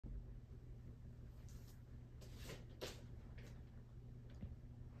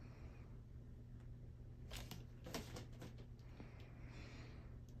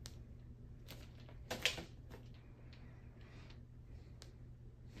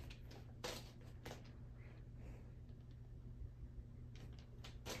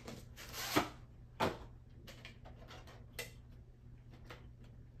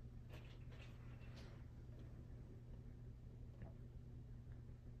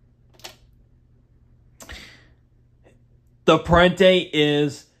The print date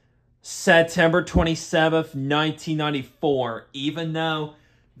is September 27th, 1994, even though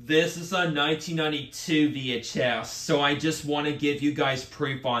this is a 1992 VHS, so I just want to give you guys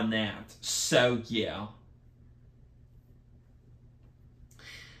proof on that. So, yeah.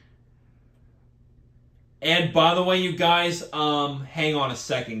 And by the way, you guys, hang on a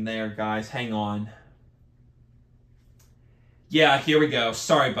second there, guys. Hang on. Yeah, here we go.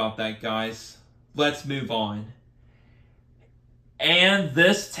 Sorry about that, guys. Let's move on. And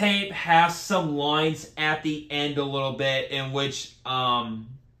this tape has some lines at the end a little bit in which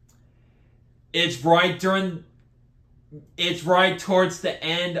it's right towards the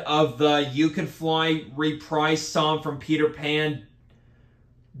end of the You Can Fly reprise song from Peter Pan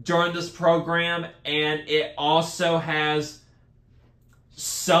during this program, and it also has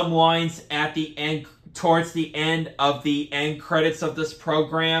some lines at the end, towards the end of the end credits of this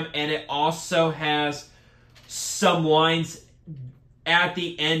program, and it also has some lines at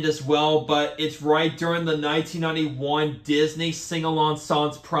the end as well, but it's right during the 1991 Disney Sing-Along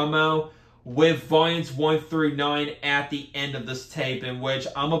Songs promo with volumes 1 through 9 at the end of this tape, in which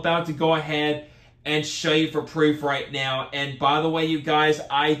I'm about to go ahead and show you for proof right now. And by the way, you guys,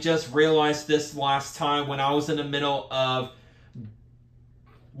 I just realized this last time when I was in the middle of,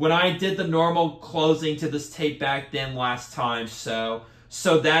 when I did the normal closing to this tape back then last time, so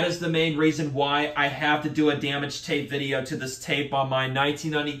that is the main reason why I have to do a damage tape video to this tape on my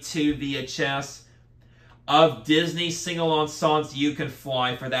 1992 VHS of Disney Sing-Along Songs You Can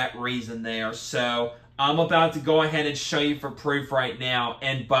Fly, for that reason there. So I'm about to go ahead and show you for proof right now.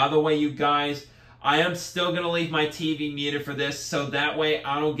 And by the way, you guys, I am still going to leave my TV muted for this, so that way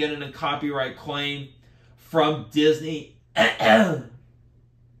I don't get in a copyright claim from Disney.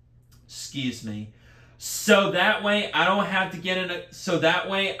 Excuse me. So that way I don't have to get in a, so that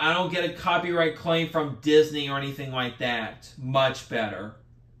way I don't get a copyright claim from Disney or anything like that. Much better.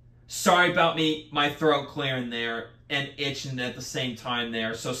 Sorry about my throat clearing there and itching at the same time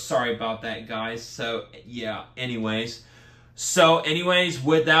there. So sorry about that, guys. So yeah, anyways,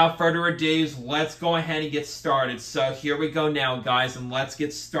 without further ado, let's go ahead and get started. So here we go now, guys, and let's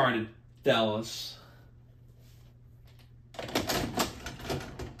get started, fellas.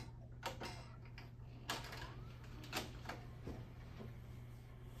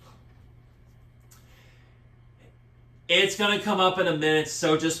 It's going to come up in a minute,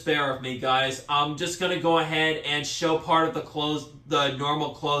 so just bear with me, guys. I'm just going to go ahead and show part of the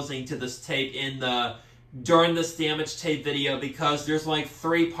normal closing to this tape during this damage tape video, because there's like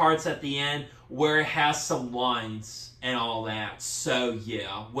 3 parts at the end where it has some lines and all that. So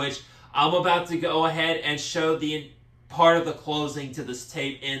yeah, which I'm about to go ahead and show the part of the closing to this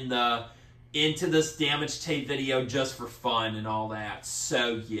tape into this damage tape video just for fun and all that.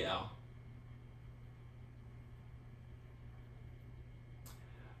 So yeah.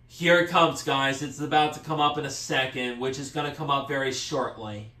 Here it comes, guys. It's about to come up in a second, which is going to come up very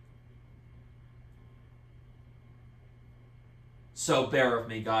shortly. So bear with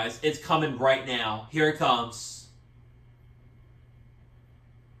me, guys. It's coming right now. Here it comes.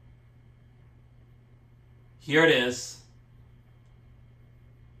 Here it is.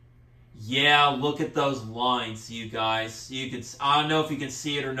 Yeah, look at those lines, you guys. I don't know if you can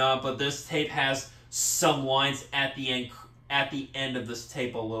see it or not, but this tape has some lines at the end of this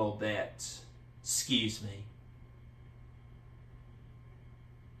tape a little bit. Excuse me.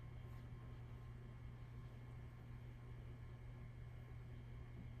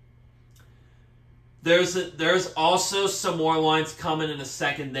 There's also some more lines coming in a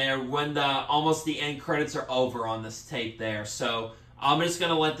second there when almost the end credits are over on this tape there. So I'm just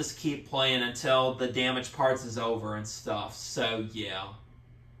going to let this keep playing until the damage parts is over and stuff. So yeah.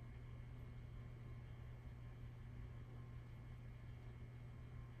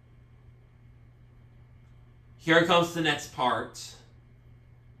 Here comes the next part.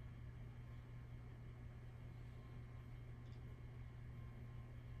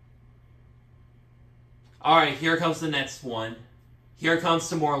 Alright, here comes the next one. Here comes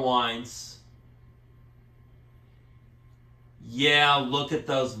some more lines. Yeah, look at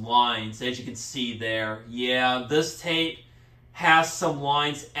those lines, as you can see there. Yeah, this tape has some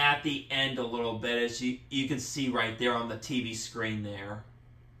lines at the end a little bit, as you can see right there on the TV screen there.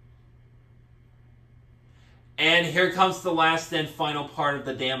 And here comes the last and final part of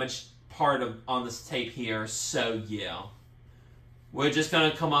the damage part on this tape here. So yeah, we're just going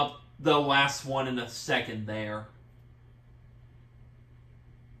to come up the last one in a second there.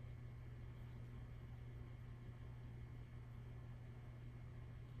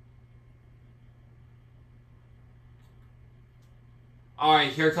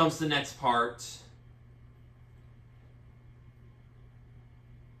 Alright, here comes the next part.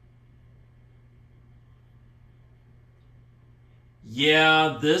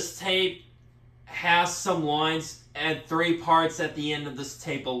 Yeah, this tape has some lines and 3 parts at the end of this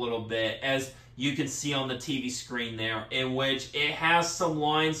tape a little bit, as you can see on the TV screen there, in which it has some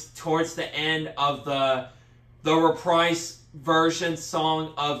lines towards the end of the reprise version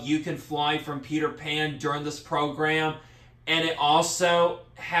song of You Can Fly from Peter Pan during this program, and it also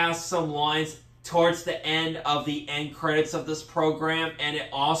has some lines towards the end of the end credits of this program, and it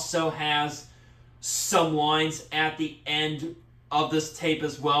also has some lines at the end of this tape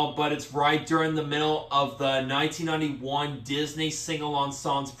as well, but it's right during the middle of the 1991 Disney Sing-Along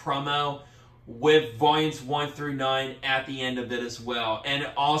Songs promo with volumes 1 through 9 at the end of it as well. And it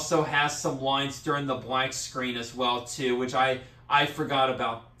also has some lines during the black screen as well too, which I forgot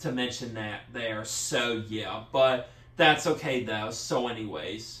about to mention that there. So yeah, but that's okay though. So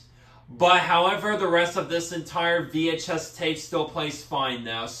anyways. But however, the rest of this entire VHS tape still plays fine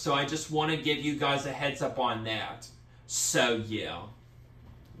though, so I just want to give you guys a heads up on that. So yeah.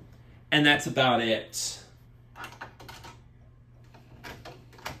 And that's about it.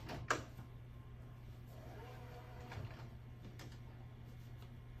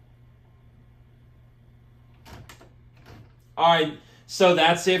 Alright, so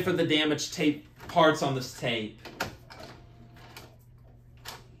that's it for the damaged tape parts on this tape.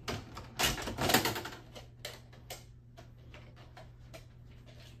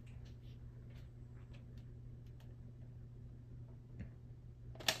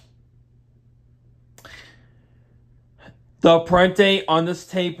 The print date on this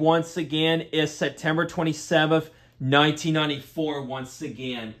tape, once again, is September 27th, 1994, once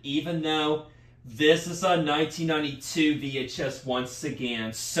again. Even though this is a 1992 VHS, once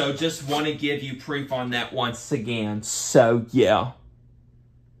again. So just want to give you proof on that once again. So, yeah.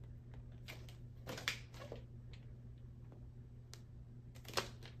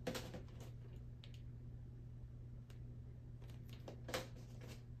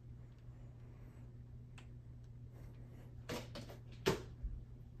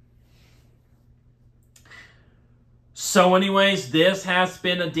 So anyways, this has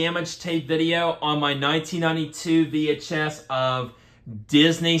been a damaged tape video on my 1992 VHS of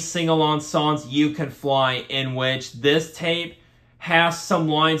Disney Sing-Along Songs You Can Fly, in which this tape has some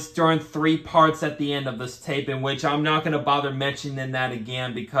lines during 3 parts at the end of this tape, in which I'm not going to bother mentioning that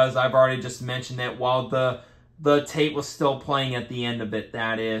again because I've already just mentioned it while the tape was still playing at the end of it,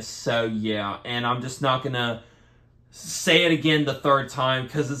 that is. So yeah, and I'm just not going to say it again the 3rd time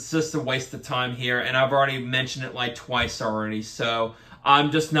because it's just a waste of time here, and I've already mentioned it like twice already, so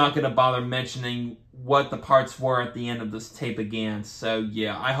I'm just not going to bother mentioning what the parts were at the end of this tape again. So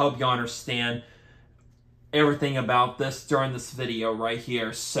yeah, I hope you understand everything about this during this video right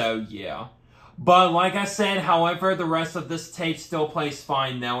here. So yeah, but like I said, however, the rest of this tape still plays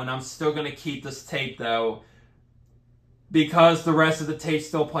fine though, and I'm still going to keep this tape though, because the rest of the tape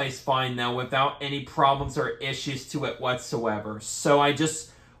still plays fine now without any problems or issues to it whatsoever. So I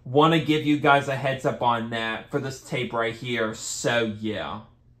just want to give you guys a heads up on that for this tape right here. So yeah.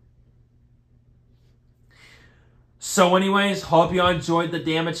 So anyways, hope you enjoyed the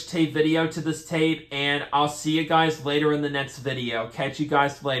damaged tape video to this tape, and I'll see you guys later in the next video. Catch you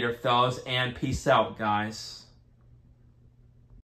guys later, fellas, and peace out, guys.